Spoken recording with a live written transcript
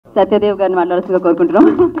సత్యదేవ్ గారిని మాట్లాడాల్సిందిగా కోరుకుంటున్నాం.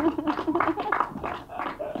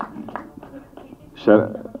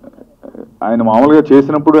 ఆయన మామూలుగా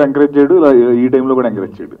చేసినప్పుడు ఎంకరేజ్ చేయడు, ఈ టైంలో కూడా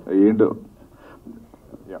ఎంకరేజ్ చేయడు, ఏంటో.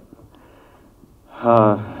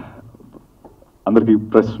 అందరికీ,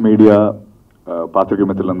 ప్రెస్ మీడియా పాత్రికేయ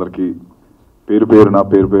మిత్రులందరికీ పేరు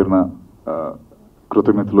పేరున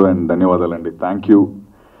కృతజ్ఞతలు అండ్ ధన్యవాదాలండి. Thank you.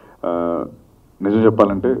 నిజం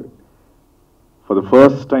చెప్పాలంటే ఫర్ ద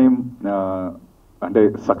ఫస్ట్ టైం అంటే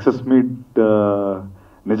సక్సెస్ మీట్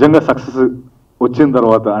నిజంగా సక్సెస్ వచ్చిన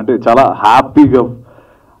తర్వాత అంటే చాలా హ్యాపీగా,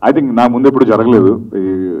 ఐ థింక్ నా ముందు ఎప్పుడు జరగలేదు,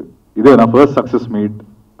 ఇదే నా first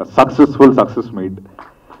successful success meet.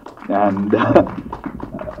 And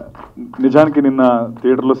నిజానికి నిన్న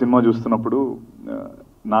థియేటర్లో సినిమా చూస్తున్నప్పుడు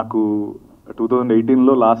నాకు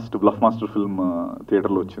 2018లో లాస్ట్ బ్లఫ్ మాస్టర్ ఫిల్మ్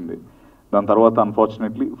థియేటర్లో వచ్చింది. దాని తర్వాత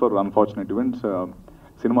అన్ఫార్చునేట్ ఈవెంట్స్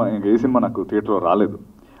సినిమా ఏ సినిమా నాకు థియేటర్లో రాలేదు,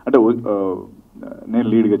 అంటే నేను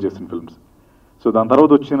లీడ్గా చేసిన ఫిల్మ్స్. సో దాని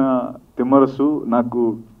తర్వాత వచ్చిన తిమ్మరసు నాకు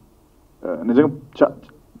నిజంగా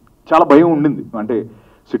చాలా భయం ఉండింది. అంటే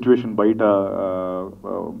సిచ్యువేషన్ బయట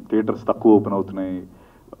థియేటర్స్ తక్కువ ఓపెన్ అవుతున్నాయి,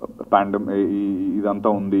 ఇదంతా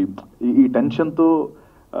ఉంది, ఈ టెన్షన్తో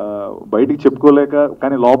బయటికి చెప్పుకోలేక,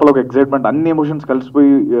 కానీ లోపల ఒక ఎక్సైట్మెంట్, అన్ని ఎమోషన్స్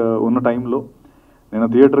కలిసిపోయి ఉన్న టైంలో నేను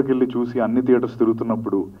థియేటర్కి వెళ్ళి చూసి అన్ని థియేటర్స్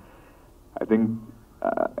తిరుగుతున్నప్పుడు ఐ థింక్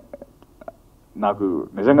నాకు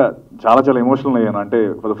నిజంగా చాలా ఎమోషనల్ అయ్యాను. అంటే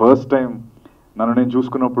ఫర్ ద ఫస్ట్ టైం నన్ను నేను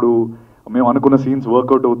చూసుకున్నప్పుడు, మేము అనుకున్న సీన్స్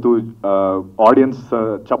వర్కౌట్ అవుతూ, ఆడియన్స్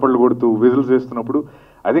చప్పట్లు కొడుతూ విజిల్స్ వేస్తున్నప్పుడు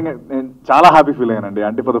ఐ థింక్ నేను చాలా హ్యాపీ ఫీల్ అయ్యానండి.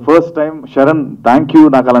 అంటే for the first time Sharan, thank you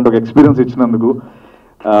నాకు అలాంటి ఒక ఎక్స్పీరియన్స్ ఇచ్చినందుకు.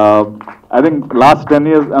 I think last 10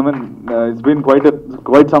 years, I mean it's been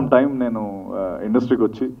quite some time నేను ఇండస్ట్రీకి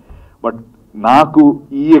వచ్చి, బట్ నాకు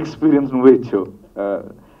ఈ ఎక్స్పీరియన్స్ నువ్వే ఇచ్చావు.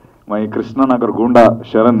 మై కృష్ణనగర్ గుండా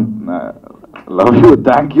Sharan, love you,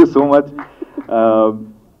 thank you so much.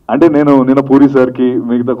 అంటే నేను పూరి సార్కి,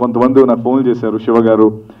 మిగతా కొంతమంది నాకు ఫోన్ చేశారు,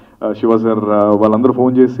 శివ సార్ వాళ్ళందరూ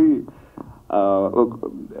ఫోన్ చేసి,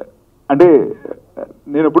 అంటే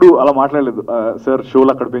నేను ఎప్పుడు అలా మాట్లాడలేదు. సార్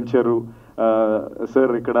షోలు అక్కడ పెంచారు,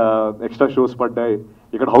 సార్ ఇక్కడ ఎక్స్ట్రా షోస్ పడ్డాయి,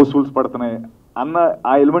 ఇక్కడ హౌస్ఫుల్స్ పడుతున్నాయి అన్న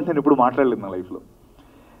ఆ ఎలిమెంట్ నేను ఎప్పుడు మాట్లాడలేదు నా లైఫ్లో.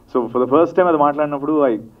 So for the first time అది మాట్లాడినప్పుడు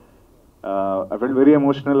I felt very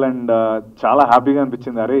emotional and చాలా హ్యాపీగా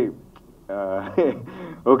అనిపించింది. అరే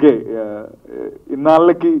ఓకే,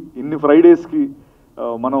 ఇన్నాళ్ళకి ఇన్ని ఫ్రైడేస్కి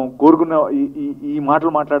మనం కోరుకున్న ఈ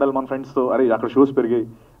మాటలు మాట్లాడాలి మన ఫ్రెండ్స్తో. అరే అక్కడ షోస్ పెరిగాయి,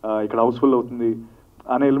 ఇక్కడ హౌస్ఫుల్ అవుతుంది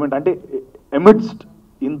అనే ఎలిమెంట్. అంటే ఎమిడ్స్ట్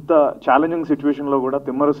ఇంత ఛాలెంజింగ్ సిచ్యువేషన్లో కూడా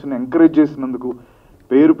తిమ్మరసుని ఎంకరేజ్ చేసినందుకు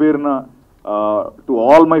పేరున to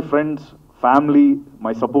all my friends, family,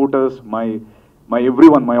 my supporters, my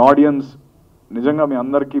everyone, my audience, నిజంగా మీ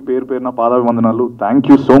అందరికీ పేరున పాదాభివందనాలు. Thank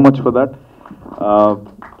you so much for that.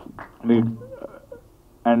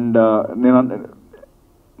 And నేను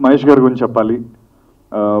మహేష్ గారి గురించి చెప్పాలి.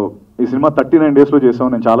 ఈ సినిమా 39 daysలో చేసాం.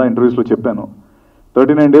 నేను చాలా ఇంటర్వ్యూస్లో చెప్పాను,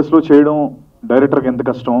 39 daysలో చేయడం డైరెక్టర్కి ఎంత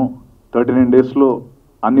కష్టం, 39 daysలో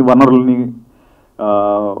అన్ని వనరుల్ని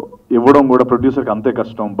ఇవ్వడం కూడా ప్రొడ్యూసర్కి అంతే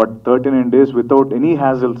కష్టం. But 39 days without any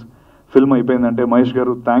హ్యాజల్స్ film అయిపోయిందంటే మహేష్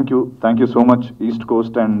గారు thank you so much east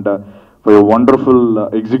Coast and for your wonderful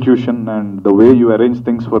execution and the way you arrange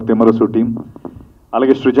things for Timmarusu team.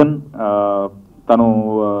 అలాగే సృజన్, తను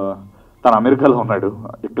అమెరికాలో ఉన్నాడు,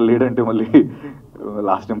 ఇక్కడ లేడంటే మళ్ళీ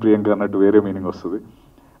లాస్ట్ టైం ప్రియాంక అన్నట్టు వేరే మీనింగ్ వస్తుంది.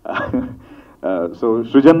 So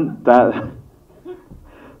Srujan,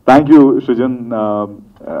 thank you Srujan.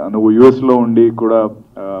 నువ్వు యూఎస్లో ఉండి కూడా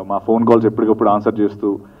మా ఫోన్ కాల్స్ ఎప్పటికప్పుడు ఆన్సర్ చేస్తూ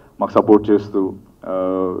మాకు సపోర్ట్ చేస్తూ,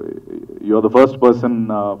 you are the first person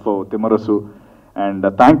for Timmarusu and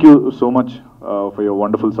thank you so much for your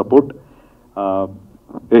wonderful support.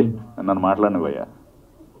 నన్ను మాట్లాడినవయ్యా.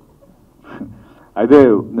 అయితే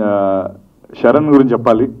శరణ్ గురించి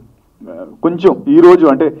చెప్పాలి. కొంచెం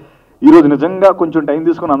ఈరోజు నిజంగా కొంచెం టైం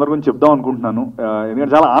తీసుకొని అందరి గురించి చెప్దాం అనుకుంటున్నాను,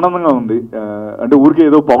 ఎందుకంటే చాలా ఆనందంగా ఉంది. అంటే ఊరికే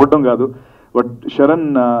ఏదో పొగట్టం కాదు, బట్ శరణ్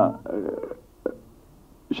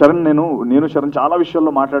నేను శరణ్ చాలా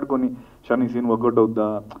విషయాల్లో మాట్లాడుకొని, శరణ్ ఈ సీన్ వర్కౌట్ అవుద్దా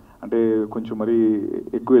అంటే కొంచెం మరీ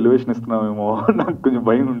ఎక్కువ ఎలివేషన్ ఇస్తున్నామేమో నాకు కొంచెం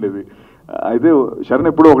భయం ఉండేది. అయితే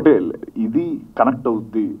శరణ్ ఎప్పుడూ ఒకటే, ఇది కనెక్ట్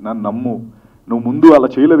అవుద్ది, నన్ను నమ్ము, నువ్వు ముందు అలా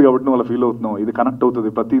చేయలేదు కాబట్టి నువ్వు అలా ఫీల్ అవుతున్నావు, ఇది కనెక్ట్ అవుతుంది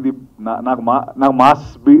ప్రతిదీ, నాకు మాస్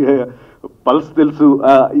పల్స్ తెలుసు.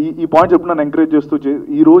 ఈ పాయింట్స్ ఎప్పుడు నన్ను ఎంకరేజ్ చేస్తూ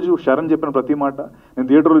ఈరోజు శరణ్ చెప్పిన ప్రతి మాట నేను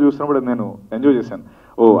థియేటర్లో చూసినప్పుడు నేను ఎంజాయ్ చేశాను.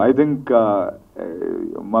 ఐ థింక్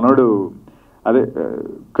మనోడు అదే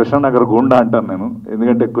కృష్ణనగర్ గుండా అంటాను నేను,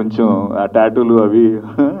 ఎందుకంటే కొంచెం ఆ టాటూలు అవి.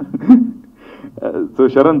 So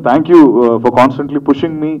Sharan, thank you for constantly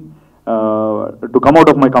pushing me to come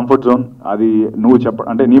out of my comfort zone. అది నువ్వు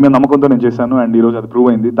అంటే నీ మీద నమ్మకంతో నేను చేశాను అండ్ ఈరోజు అది ప్రూవ్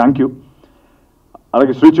అయింది. Thank you.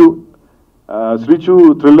 అలాగే శ్రీచు, శ్రీచు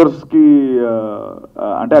థ్రిల్లర్స్కి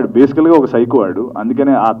అంటే ఆడు బేసికల్గా ఒక సైకో ఆడు,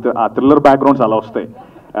 అందుకనే ఆ థ్రిల్లర్ బ్యాక్గ్రౌండ్స్ అలా వస్తాయి.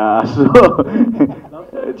 సో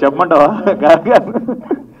చెప్పమంటావా?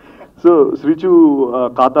 సో శ్రీచు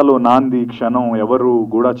ఖాతాలో నాంది, క్షణం, ఎవరు,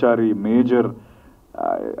 గూఢాచారి, మేజర్,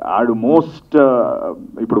 ఆడు మోస్ట్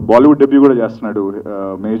ఇప్పుడు బాలీవుడ్ డెబ్యూ కూడా చేస్తున్నాడు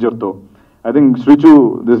మేజర్తో. I think Srichu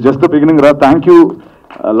this just the beginning రా. Thank you.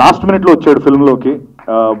 లాస్ట్ మినిట్లో వచ్చాడు ఫిల్మ్లోకి,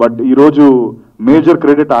 బట్ ఈరోజు మేజర్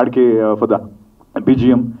క్రెడిట్ ఆడికి for the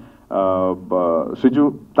BGM. Srichu,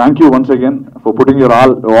 thank you once again for putting your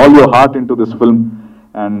all your heart in to this film.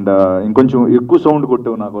 And ఇంకొంచెం ఎక్కువ sound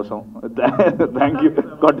కొట్టావు నా కోసం, థ్యాంక్ యూ.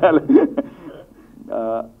 కొట్టాలి.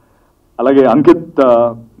 అలాగే Ankit,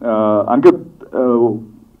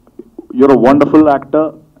 you're a wonderful actor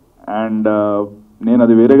and నేను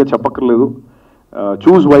అది వేరేగా చెప్పక్కర్లేదు.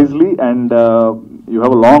 చూస్ wisely and you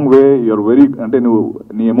have a long way. You're very, అంటే నువ్వు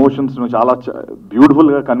నీ ఎమోషన్స్ నువ్వు చాలా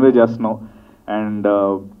బ్యూటిఫుల్గా కన్వే చేస్తున్నావు. And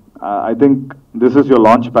I think this is your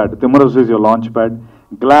launch pad. Timmarusu is your launch pad.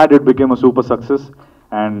 Glad it became a super success.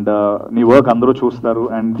 And నీ వర్క్ అందరూ చూస్తారు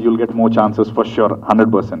and you'll get more chances for sure,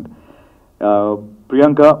 100%.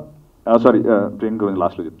 Priyanka, Priyanka గురించి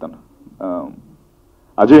లాస్ట్లో చెప్తాను.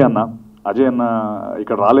 అజయ్ అన్న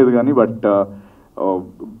ఇక్కడ రాలేదు కానీ బట్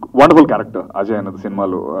వండర్ఫుల్ క్యారెక్టర్ అజయ్ అన్నది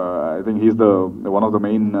సినిమాలో. I think he's the one of the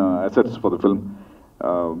main assets for the film.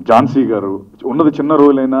 Jhansi గారు ఉన్నది చిన్న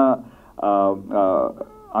రోల్ అయినా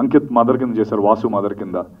అంకిత్ మదర్ కింద చేశారు, వాసు మదర్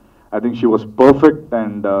కింద. I think she was perfect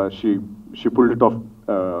and she pulled it of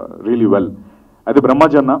really well. అయితే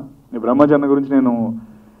బ్రహ్మజన్న గురించి నేను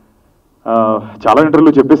చాలా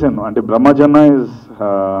ఇంటర్వ్యూలో చెప్పేశాను. అంటే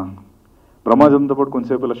బ్రహ్మజన్తో పాటు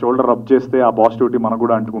కొంచెంసేపు ఇలా షోల్డర్ రబ్ చేస్తే ఆ పాజిటివిటీ మనకు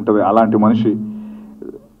కూడా అంటుకుంటుంది. అలాంటి మనిషి.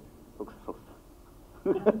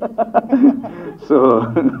 So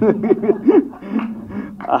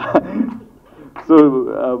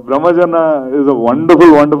బ్రహ్మజన్న is a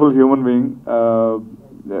wonderful human being.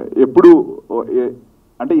 ఎప్పుడు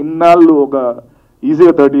అంటే ఇన్నాళ్ళు ఒక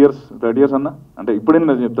ఈజీగా 30 years అన్న, అంటే ఇప్పుడే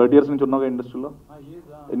 30 years నుంచి ఉన్నావు ఇండస్ట్రీలో.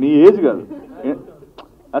 నీ ఏజ్ కాదు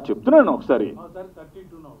చెప్తున్నాను ఒకసారి.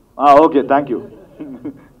 Okay, thank you.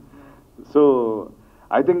 So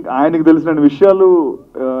I think ఆయనకి తెలిసిన విషయాలు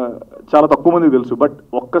చాలా తక్కువ మందికి తెలుసు, బట్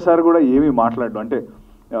ఒక్కసారి కూడా ఏమీ మాట్లాడడం అంటే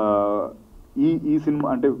ఈ సినిమా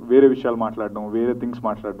అంటే వేరే విషయాలు మాట్లాడడం, వేరే థింగ్స్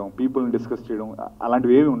మాట్లాడడం, పీపుల్ని డిస్కస్ చేయడం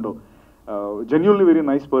అలాంటివి ఏమి ఉండవు. Genuinely very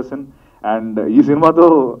nice person. And ఈ సినిమాతో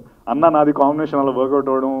అన్న నాది కాంబినేషన్ అలా వర్కౌట్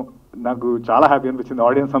అవ్వడం నాకు చాలా హ్యాపీ అనిపించింది.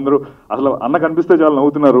 ఆడియన్స్ అందరూ అసలు అన్న కనిపిస్తే చాలా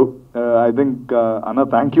నవ్వుతున్నారు. ఐ థింక్ అన్న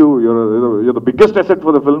thank you. Your the biggest asset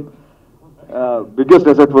for the film.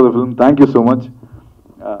 Thank you so much.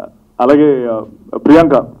 అలాగే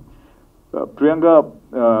ప్రియాంక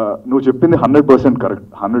నువ్వు చెప్పింది 100%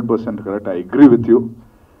 correct. I agree with you.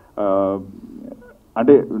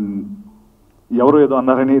 అంటే ఎవరు ఏదో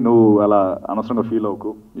అన్నారని నువ్వు అలా అనవసరంగా ఫీల్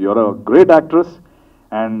అవ్వకు. Your a great actress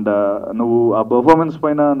and నువ్వు ఆ పర్ఫార్మెన్స్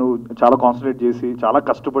పైన నువ్వు చాలా కాన్సన్ట్రేట్ చేసి చాలా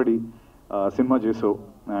కష్టపడి సినిమా చేసావు.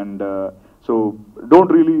 And so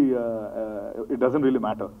don't really it doesn't really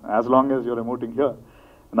matter as long as your emoting here,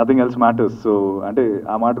 nothing else matters. So అంటే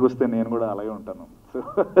ఆ మాటకు వస్తే నేను కూడా అలాగే ఉంటాను. సో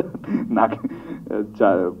నాకు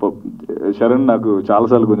శరణ్ నాకు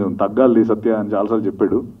చాలాసార్లు కొంచెం తగ్గాలి సత్య అని చాలాసార్లు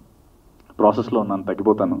చెప్పాడు. ప్రాసెస్లో ఉన్నాను,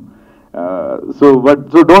 తగ్గిపోతాను. So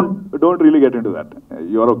don't really get into that.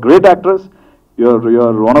 You are a great actress.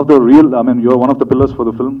 You're one of the you're one of the pillars for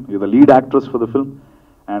the film. You're the lead actress for the film,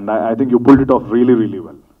 and I think you pulled it off really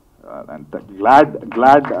well. And glad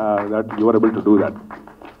that you were able to do that.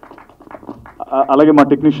 అలాగే మా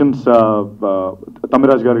technicians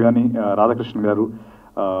Tamiraj గారు కానీ, రాధాకృష్ణ గారు,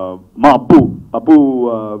 మా అప్పు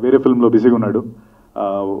వేరే ఫిల్మ్లో బిజీగా ఉన్నాడు.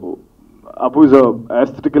 అప్పు is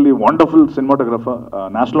ఎస్థెటికల్లీ wonderful cinematographer,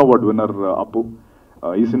 national award winner అప్పు.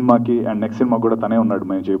 ఈ సినిమాకి అండ్ నెక్స్ట్ సినిమా కూడా తనే ఉన్నాడు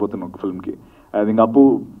మేము చేయబోతున్న ఒక ఫిల్మ్కి. ఐ థింక్ అప్పు,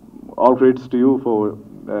 all credits to you for,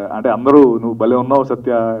 అంటే అందరూ నువ్వు భలే ఉన్నావు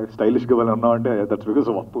సత్య, స్టైలిష్గా భలే ఉన్నావు అంటే దట్స్ బికాస్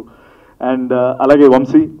ఆఫ్ అప్పు. అండ్ అలాగే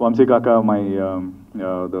వంశీ కాక my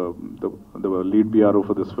the lead PRO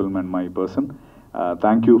for this film and my person.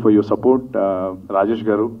 Thank you for your support. Rajesh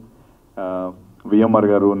garu, VMR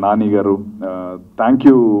garu, Nani garu, thank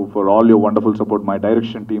you for all your wonderful support. My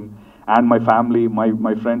direction team and my family,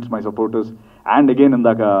 my friends, my supporters. And again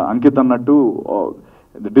indaka Ankit annattu,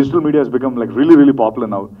 the digital media has become like really popular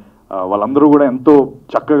now. వాళ్ళందరూ కూడా ఎంతో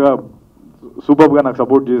చక్కగా సూపర్గా నాకు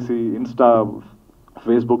support చేసి Insta,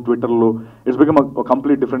 Facebook, ట్విట్టర్లో it's become a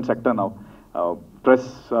complete different sector now. Press,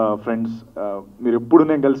 friends, మీరు ఎప్పుడు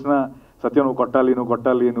నేను కలిసిన సత్యం నువ్వు కొట్టాలి,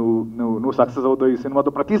 నువ్వు సక్సెస్ అవుతావు ఈ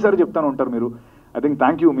సినిమాతో ప్రతిసారి చెప్తాను ఉంటారు మీరు. ఐ థింక్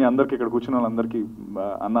థ్యాంక్ యూ మీ అందరికీ, ఇక్కడ కూర్చున్న వాళ్ళందరికీ.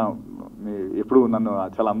 అన్న మీ ఎప్పుడు నన్ను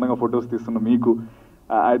చాలా అందంగా ఫొటోస్ తీస్తున్న మీకు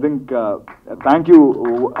I think thank you.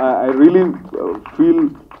 I really feel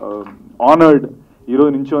honored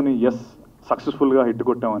ఈరోజు నించోని ఎస్ సక్సెస్ఫుల్గా hit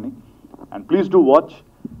కొట్టామని. And please do watch,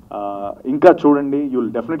 ఇంకా చూడండి, you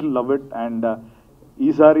will definitely love it. And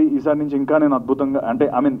ఈసారి నుంచి ఇంకా నేను అద్భుతంగా, అంటే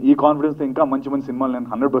ఐ మీన్ ఈ కాన్ఫిడెన్స్తో ఇంకా మంచి మంచి సినిమాలు నేను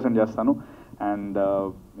 100% చేస్తాను. అండ్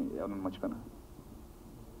ఎవరైనా మర్చిపోయినా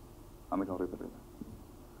అందుకే ఎవరైతే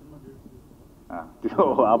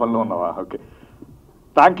ఆ పనిలో ఉన్నావా? Okay,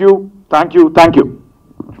 thank you. Thank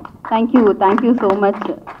you so much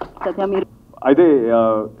సత్య. మీరు అయితే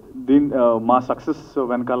మా సక్సెస్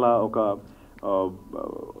వెనకాల ఒక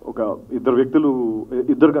ఇద్దరు వ్యక్తులు,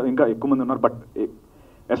 ఇంకా ఎక్కువ మంది ఉన్నారు. బట్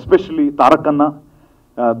ఎస్పెషల్లీ తారక్ అన్న,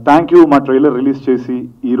 థ్యాంక్ యూ. మా ట్రైలర్ రిలీజ్ చేసి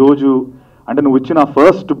ఈరోజు, అంటే నువ్వు ఇచ్చిన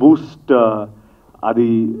ఫస్ట్ బూస్ట్, అది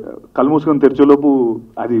కళ్ళు మూసుకొని తెరిచేలోపు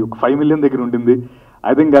అది ఒక 5 million దగ్గర ఉంటుంది.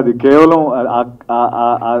 ఐ థింక్ అది కేవలం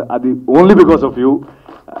అది only because of you.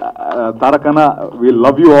 Tarak అన్న, we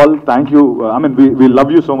love you all. Thank you. I mean we love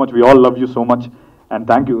you so much. We all love you so much. And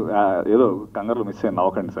thank you. ఏదో కంగారులో మిస్ అయ్యాను,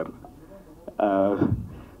 నవ్వకండి సార్.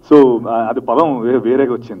 సో అది పదం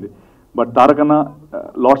వేరేగా వచ్చింది. బట్ తారక్ అన్న,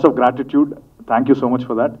 lots of gratitude. Thank you so much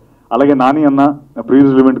for that. అలాగే నాని అన్న,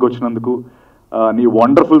 ప్రీవియస్ ఈవెంట్కి వచ్చినందుకు, నీ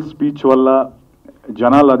వండర్ఫుల్ స్పీచ్ వల్ల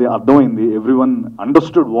జనాలు అది అర్థమైంది. Every one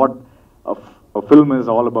understood what film is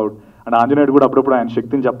all about. And ఆంజనేయుడు కూడా అప్పుడప్పుడు ఆయన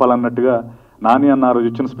శక్తిని చెప్పాలన్నట్టుగా నాని అన్న ఆ రోజు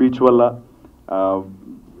ఇచ్చిన స్పీచ్ వల్ల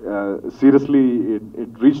seriously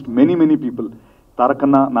it reached many people. Tarak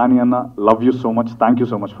అన్న, నాని అన్న, love you so much. Thank you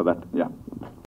so much for that. Yeah.